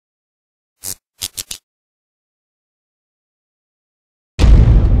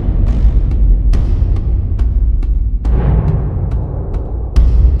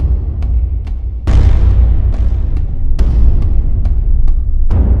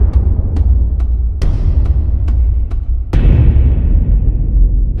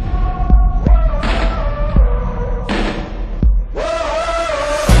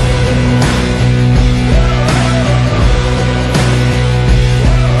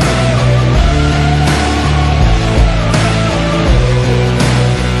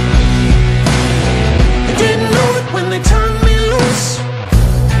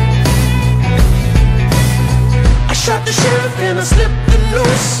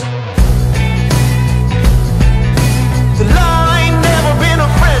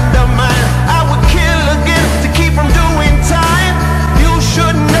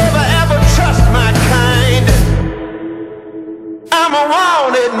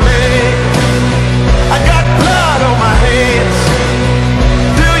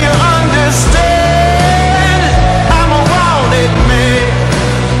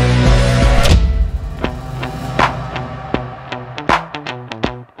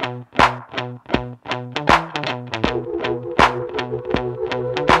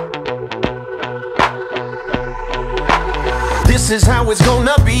This is how it's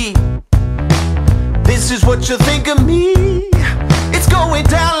gonna be. This is what you think of me. It's going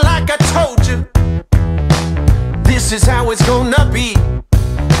down like I told you. This is how it's gonna be.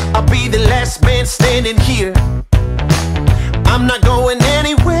 I'll be the last man standing here. I'm not going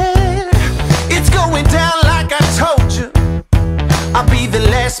anywhere. It's going down like I told you. I'll be the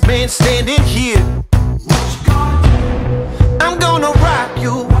last man standing here. I'm gonna rock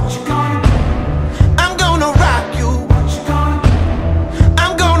you. I'm gonna rock you.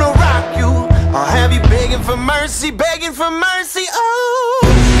 I'm gonna rock you. I'll have you begging for mercy, begging for mercy. Oh.